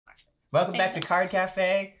Welcome back to Card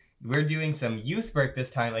Cafe. We're doing some Youthberk this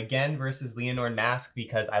time, again versus Lianorn Mask,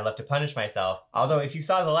 because I love to punish myself. Although, if you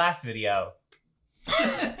saw the last video...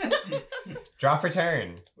 Draw for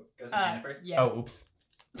turn. Goes Hannah first? Yeah. Oh, oops.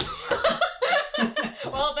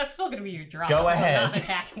 Well, that's still going to be your draw. Go ahead. I'm not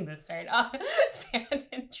attacking this turn. Stand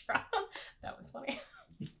and draw. That was funny.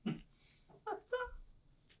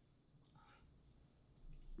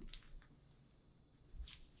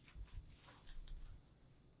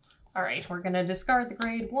 All right, we're going to discard the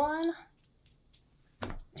grade 1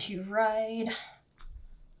 to ride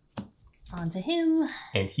onto him.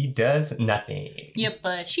 And he does nothing. Yep,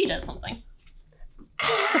 but she does something.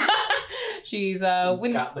 She's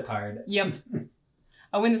when Got the card. Yep.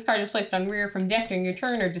 When this card is placed on rear from deck during your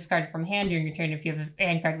turn or discarded from hand during your turn, if you have a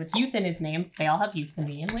hand card with youth in his name, they all have youth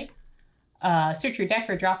conveniently. Search your deck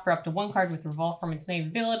or drop for up to 1 card with revolve from its name,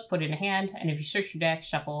 reveal it, put it in a hand, and if you search your deck,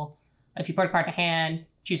 shuffle. If you put a card to hand,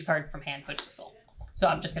 choose a card from hand, put it to soul. So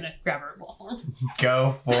I'm just gonna grab a revolve form.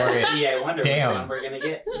 Go for it. Gee, I wonder which one we're gonna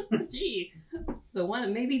get. Gee,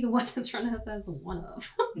 maybe the one that's run out as a 1 of.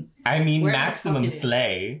 I mean, Where the maximum fuck it is?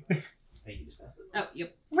 slay. Oh,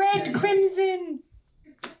 yep. Red Crimson!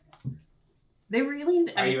 They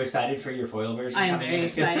really... Are you excited for your foil version? I am very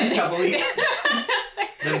excited. A couple weeks.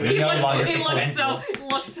 It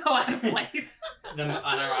looks so out of place. The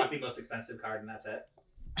unironically most expensive card in that set.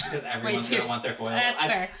 Because everyone's Wait, gonna want their foil. That's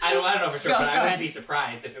fair. I don't know for sure, Go but I wouldn't ahead. be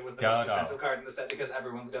surprised if it was the most expensive card in the set because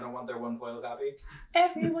everyone's gonna want their 1 foil copy.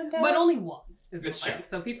 Everyone does. But only 1 is the It's thing. true.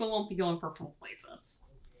 So people won't be going for full play sets.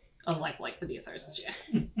 Unlike the DSRs and shit.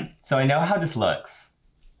 So I know how this looks.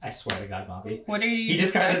 I swear to God, Bobby. What are you He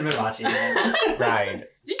discarded Vivace. Ride.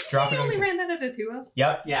 Did you Drop say it you on only the- ran that at a 2 of?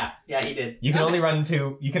 Yep. Yeah, he did. You can Okay. only run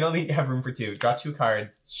 2. You can only have room for 2. Draw 2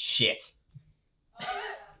 cards. Shit.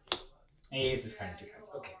 He used his card in 2 cards.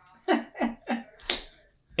 Okay.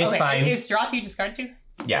 It's fine. Is draw 2, discard 2?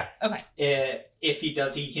 Yeah. Okay. If he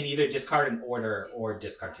does, he can either discard an order or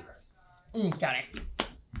discard 2 cards. Got it.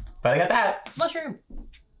 But I got that. Mushroom.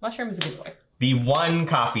 Mushroom is a good boy. The 1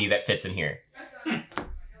 copy that fits in here.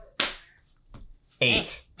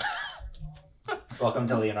 8. Welcome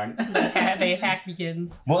to Lianorn. The attack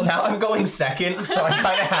begins. Well, now I'm going second, so I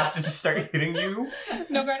kind of have to just start hitting you.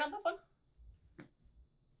 No guard on this one?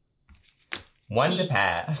 1 to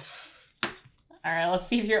pass. Alright, let's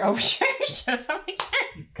see if your overture shows something.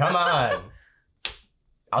 Come on.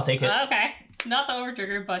 I'll take it. Okay. Not the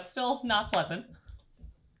overtrigger, but still not pleasant.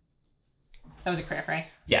 That was a crit, right?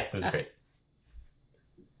 Yeah, that was great.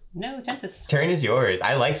 No, Tempest. Turn is yours.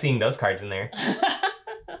 I like seeing those cards in there.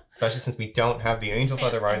 Especially since we don't have the Angel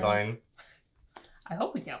Feather Ride line. I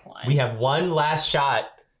hope we get one. We have 1 last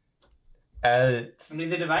shot. I mean,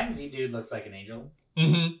 the Divine Z dude looks like an angel.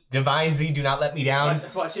 Divine Z, do not let me down.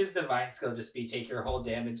 Watch his Divine skill just be take your whole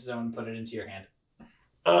damage zone, put it into your hand.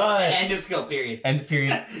 Ugh. End of skill, period. End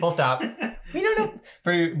period. Full stop. We don't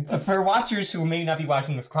know. For watchers who may not be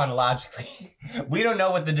watching this chronologically, we don't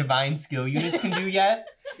know what the Divine skill units can do yet.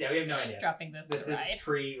 Yeah, we have no idea. Dropping this This to is ride.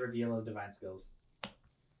 pre-reveal of Divine skills.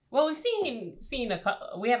 Well, we've seen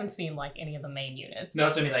we haven't seen like any of the main units. No,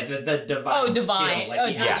 it's what I mean, like the Divine Oh, divine. skill. Like Oh,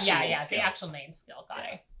 the actual yeah, skill. the actual name skill. Got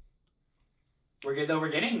it. We're good, though. We're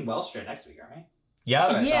getting Wellstra next week, aren't we? Yep.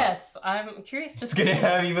 I saw. Yes, I'm curious to It's see. gonna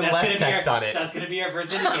have even That's less gonna be text our- on it. That's going to be our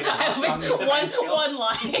first indicator. of how At strong least this Divine skill. one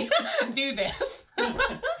line. Do this.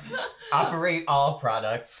 Operate all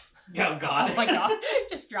products. Oh, God. Oh my god.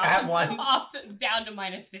 Just drop At them once. off down to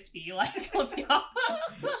 -50. Like, let's go.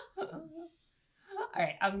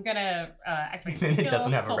 Alright, I'm gonna activate the skill. It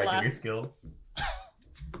doesn't have a regular Celeste. skill.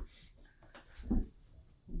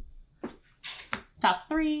 Top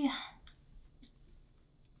 3.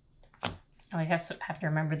 Oh, I guess I have to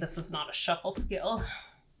remember this is not a shuffle skill.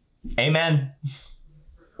 Amen.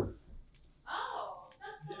 Oh,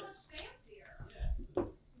 that's so much fancier.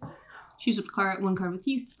 Choose a card, 1 card with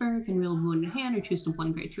Youthberk, and reveal 1 in your hand, or choose the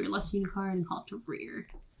 1 grade 2 or less unit card and call it to rear.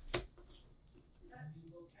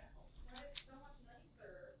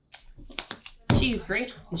 She's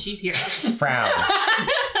great, and she's here. Frown.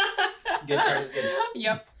 Good card is good.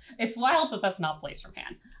 Yep. It's wild that that's not placed from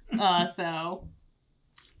hand. So...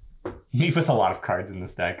 Me with a lot of cards in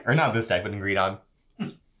this deck. Or not this deck, but in Greedon.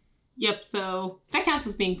 Yep, so that counts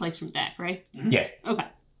as being placed from deck, right? Yes. Okay.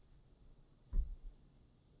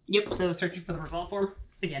 Yep, so searching for the revolve form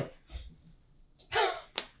again.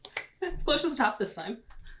 It's close to the top this time.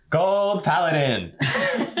 Gold Paladin.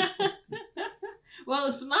 Well,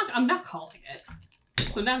 it's not. I'm not calling it.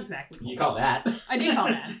 So not exactly. You call that. I did call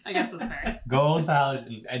that. I guess that's fair. Gold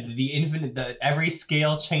Paladin. And the infinite, every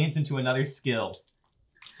scale chains into another skill.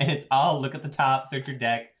 And it's all, look at the top, search your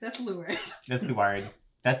deck. That's lured. That's the word.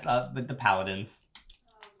 That's with the paladins.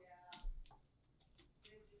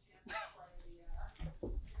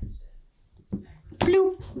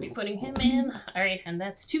 Bloop. We'll be putting him in. All right, and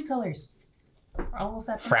that's 2 colors. We're almost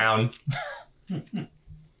at Frown.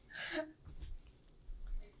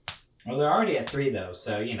 Well, they're already at 3 though,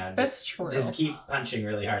 so you know. That's true. Just keep punching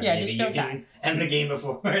really hard. Yeah, Maybe just you don't can end the game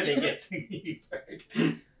before they get to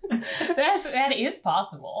Youthberk. That is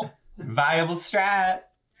possible. Viable strat.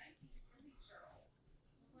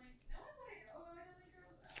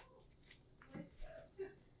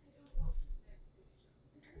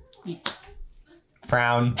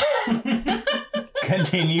 Frown.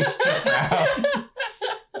 Continues to frown.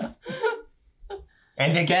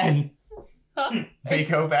 And again. They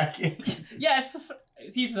go back in. Yeah,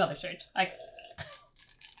 use another search.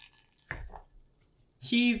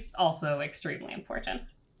 She's also extremely important.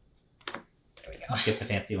 There we go. Get the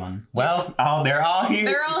fancy one. Well, they're all here.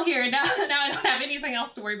 They're all here. Now I don't have anything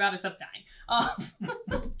else to worry about except dying.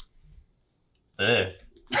 Ugh.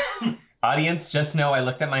 Audience, just know I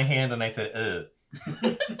looked at my hand and I said, ugh.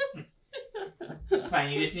 It's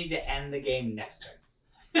fine, you just need to end the game next turn.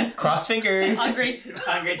 Cross fingers. On grade 2.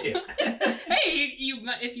 On grade 2. Hey, you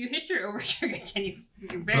if you hit your overtrigger again,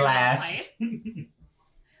 you very Blast.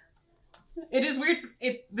 It is weird.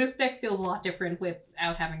 This deck feels a lot different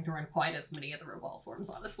without having to run quite as many of the revolve forms,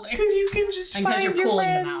 honestly. Because you can just and because find you're your pulling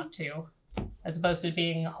friends. them out too, as opposed to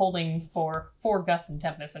being holding for 4 Gusts and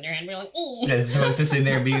Tempest in your hand, being like, ooh. As opposed to sitting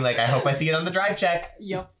there and being like, I hope I see it on the drive check.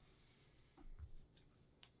 Yep.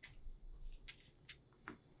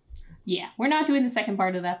 Yeah, we're not doing the second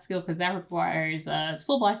part of that skill because that requires a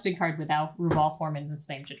Soul Blasting card without revolve form in its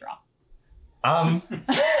name to draw.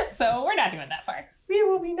 So we're not doing that part. We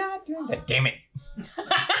will be not doing that. Damn it.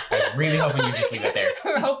 I was really hoping you'd just leave it there.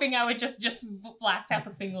 We're hoping I would just blast out the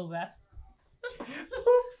single zest.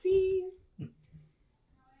 Oopsie.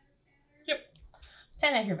 Yep.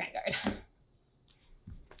 10 at your Vanguard.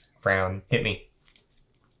 Frown. Hit me.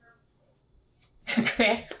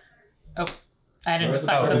 Okay. Oh, I didn't Where's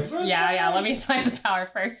the assign power? them. Yeah, let me assign the power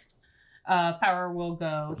first. Power will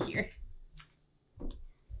go here.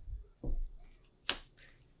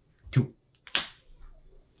 2.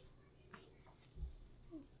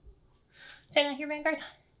 10 at your Vanguard.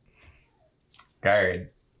 Guard.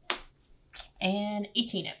 And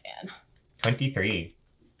 18 at Van. 23.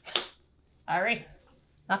 Alright.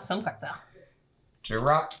 Knock some cards out.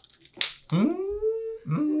 Drop.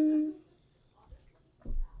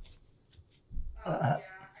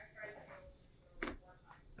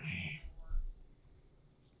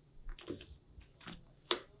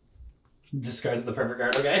 Discards the perfect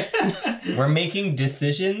card, okay? We're making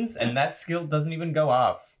decisions and that skill doesn't even go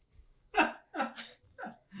off.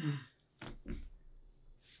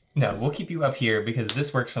 No, we'll keep you up here because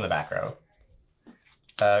this works from the back row.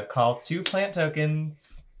 Call 2 plant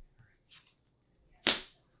tokens.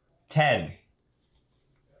 10.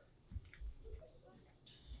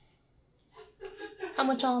 How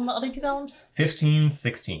much on the other 2 columns? 15,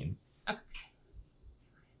 16. Okay.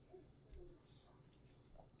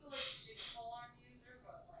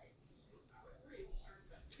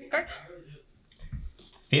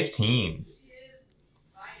 15.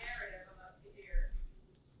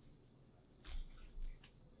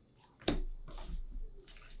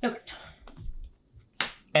 Okay.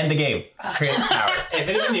 End the game. Create power. If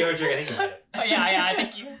it had been the orchard, I think you might have. Oh, yeah, I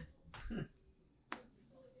think you.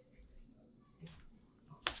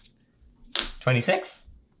 26.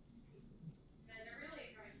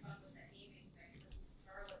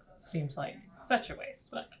 Seems like such a waste,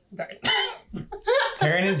 but guard.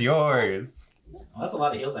 Turn is yours. Well, that's a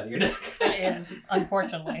lot of heals out of your deck. It is,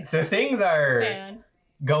 unfortunately. So things are Stand.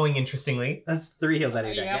 going interestingly. That's 3 heals out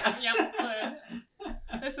of your deck. Yep.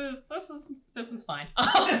 This is fine.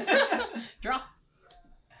 Draw.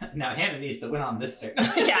 Now Hannah needs to win on this turn.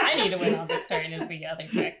 Yeah, I need to win on this turn is the other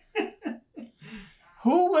trick.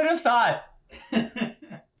 Who would have thought?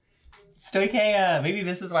 Stoicheia, maybe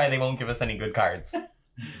this is why they won't give us any good cards.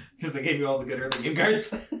 Because they gave you all the good early game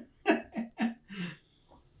cards.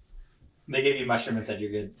 They gave you mushroom and said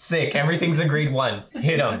you're good. Sick, everything's a grade 1.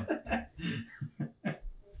 Hit them.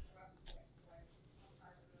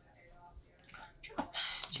 Drop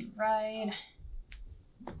to ride.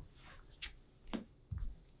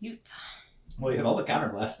 Youth. Well, you have all the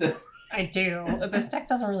counterblast. I do. This deck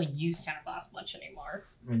doesn't really use counterblast much anymore.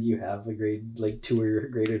 I mean, you have a grade like 2 or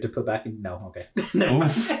greater to put back in. No, okay. Never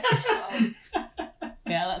mind.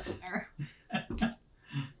 Yeah, that's fair.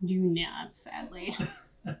 Do not, sadly.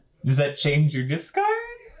 Does that change your discard?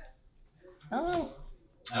 Oh.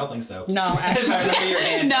 I don't think so. No, actually. If I remember your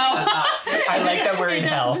hand, No. it does not. I like that we're in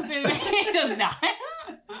hell. It does not.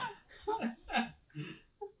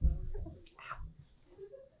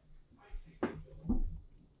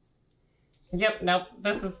 Yep. Nope.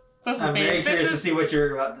 This is I'm very curious to see what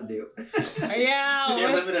you're about to do. Yeah.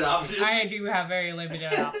 Your limited options. I do have very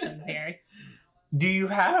limited options here. Do you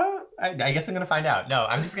have? I guess I'm gonna find out. No,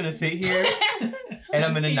 I'm just gonna sit here and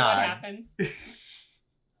I'm gonna see nod. What happens.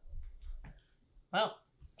 Well.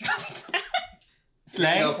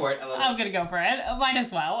 Slay. Go for it. I'm gonna go for it. Might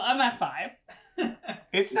as well. I'm at 5.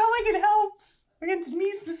 It's not like it helps against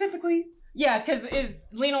me specifically. Yeah, because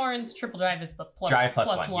Lianorn's triple drive is the Drive plus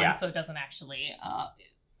plus one, one, yeah. so it doesn't actually.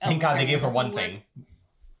 Thank God they gave her doesn't one work. thing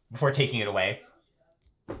before taking it away.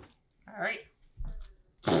 All right.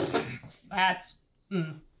 That's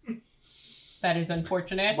that is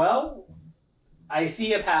unfortunate. Well, I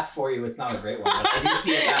see a path for you. It's not a great one, but I do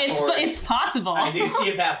see a path forward. It's possible. I do see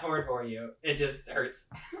a path forward for you. It just hurts.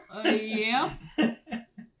 Yeah.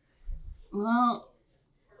 Well.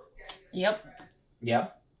 Yep.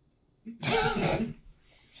 Yep.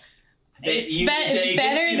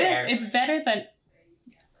 It's better than.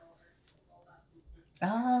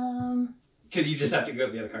 Because you just have to go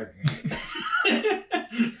to the other card.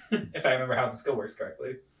 If I remember how the skill works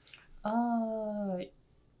correctly.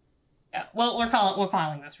 Yeah. Well, we're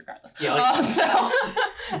calling this regardless. Yeah. So,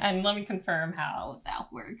 and let me confirm how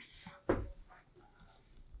that works.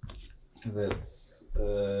 Because it's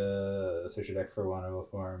search your deck for one of a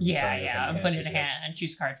form. Yeah. Put it in hand and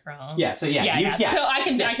choose card from. Yeah. So yeah. So I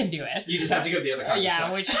can do it. You just have to go to the other card.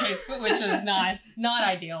 Yeah, which is not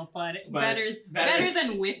ideal, but better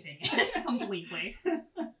than whiffing it completely.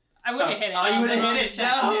 I would have hit it. Oh, you would have hit it.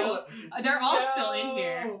 No. They're all still in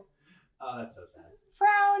here. Oh, that's so sad.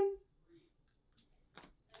 Frown.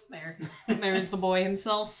 There's the boy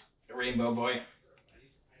himself. The rainbow boy.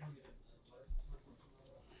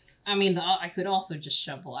 I mean, I could also just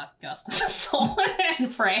shove the last gust of the soul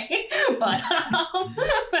and pray, but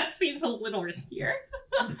that seems a little riskier.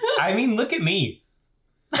 I mean, look at me.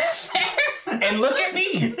 That's fair. And look at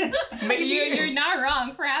me. You're not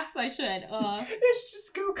wrong. Perhaps I should. Let's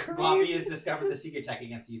just go crazy. Bobby has discovered the secret tech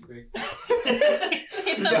against Youthberk.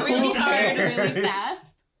 Hit them really hard, really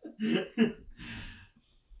fast.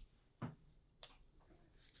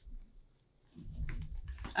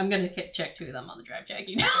 I'm gonna check 2 of them on the drive check.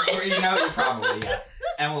 You know. Probably, yeah.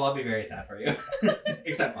 And we'll all be very sad for you.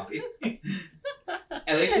 Except Bobby.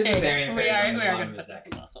 At least it's Rosarian we Fairies are on gonna the put deck.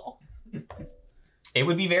 this in the soul. It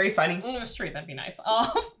would be very funny. It's true. That'd be nice.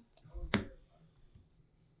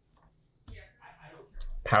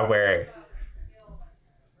 Power.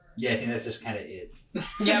 Yeah, I think that's just kind of it.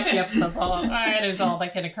 Yep. That's all. That is all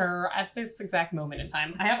that can occur at this exact moment in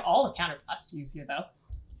time. I have all the counterblast to use here, though.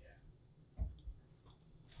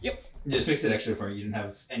 Yep. You just fixed it extra for you. You didn't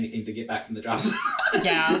have anything to get back from the drops.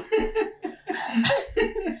 Yeah.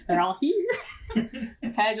 They're all here.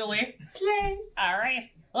 Casually. Slay. All right.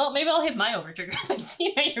 Well, maybe I'll hit my overtrigger.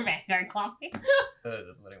 See how your Vanguard clock me.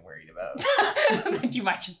 That's what I'm worried about. But you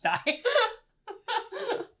might just die.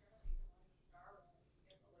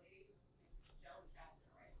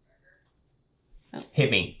 Hit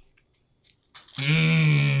me.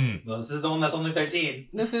 Well, this is the one that's only 13.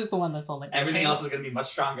 This is the one that's only 13. Everything else is going to be much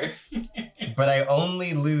stronger. But I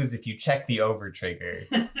only lose if you check the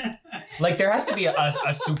overtrigger. Like, there has to be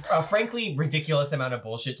a frankly ridiculous amount of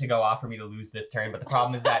bullshit to go off for me to lose this turn, but the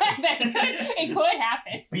problem is that it could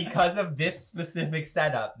happen. Because of this specific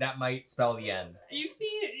setup, that might spell the end.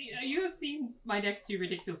 You have seen my decks do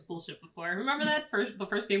ridiculous bullshit before. Remember that the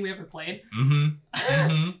first game we ever played?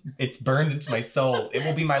 It's burned into my soul. It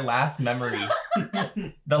will be my last memory.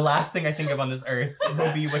 The last thing I think of on this earth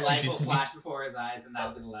will be what Life you will did to flash before his eyes, and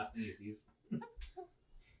that'll be the last thing he sees.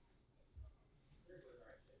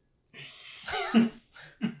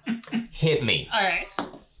 Hit me. All right.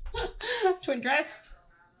 Twin drive.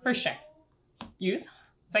 First check. Youth.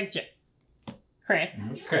 Second check. Crit.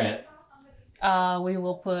 That's crit. We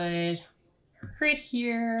will put crit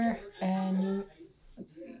here, and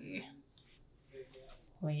let's see.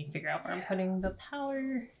 Let me figure out where I'm putting the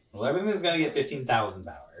power. Well, everything's gonna get 15,000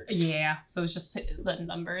 power. Yeah, so it's just the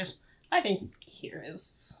numbers. I think here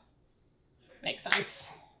is makes sense.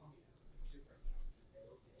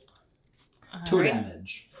 2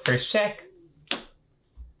 damage. First check.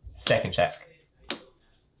 Second check.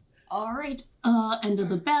 All right. End of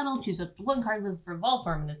the battle. Choose up to 1 card with Revolve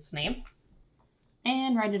Form in its name,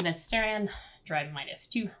 and write it at Staran. Drive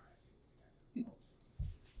 -2.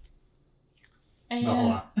 And Oh,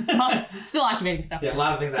 hold on. still activating stuff. Yeah, a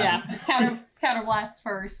lot of things happen. Yeah, counter blast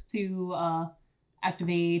first to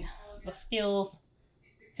activate the skills.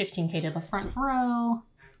 15k to the front row.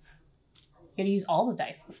 Gotta use all the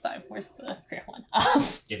dice this time. Where's the crit one?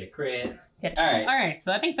 Get a crit. All right. All right.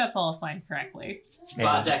 So I think that's all assigned correctly.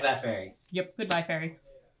 Bot deck that fairy. Yep. Goodbye, fairy.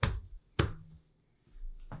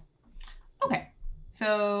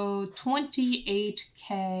 So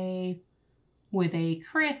 28k with a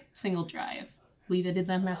crit single drive. Believe I did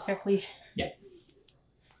that math correctly. Yeah.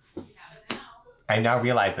 I'm now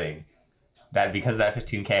realizing that because of that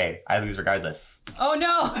 15k, I lose regardless. Oh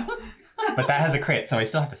no! But that has a crit, so I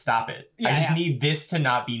still have to stop it. Yeah, I just yeah. need this to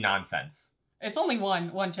not be nonsense. It's only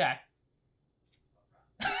one check.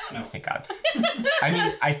 No. Thank God. I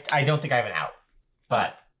mean, I don't think I have an out,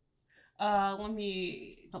 but Let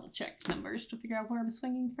me double check numbers to figure out where I'm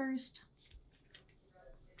swinging first.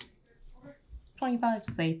 25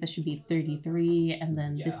 to say this should be 33, and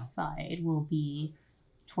then Yeah. this side will be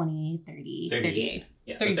 20, 30, 38.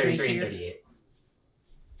 Yeah, so 33 33 and here. 38.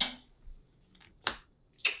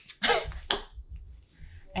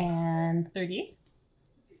 And 38.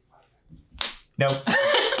 nope.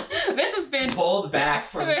 This has been Pulled back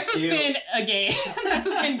from this has 2. been a game. This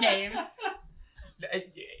has been games.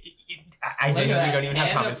 I genuinely don't even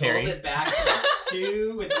have Amanda commentary. pulled it back from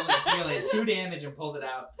 2 with only 2 damage and pulled it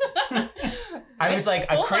out. I was like,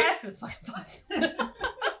 a Full crit. class is fucking plus.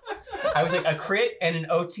 I was like, a crit and an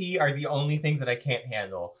OT are the only things that I can't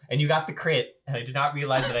handle. And you got the crit, and I did not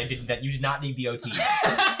realize that that you did not need the OT.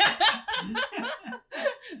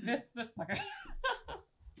 this fucker.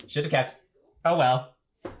 Should have kept. Oh well.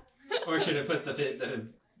 Or should have put the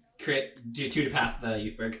crit do 2 to pass the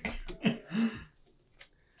Youthberk.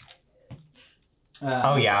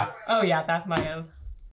 Oh yeah. Oh yeah, that might have.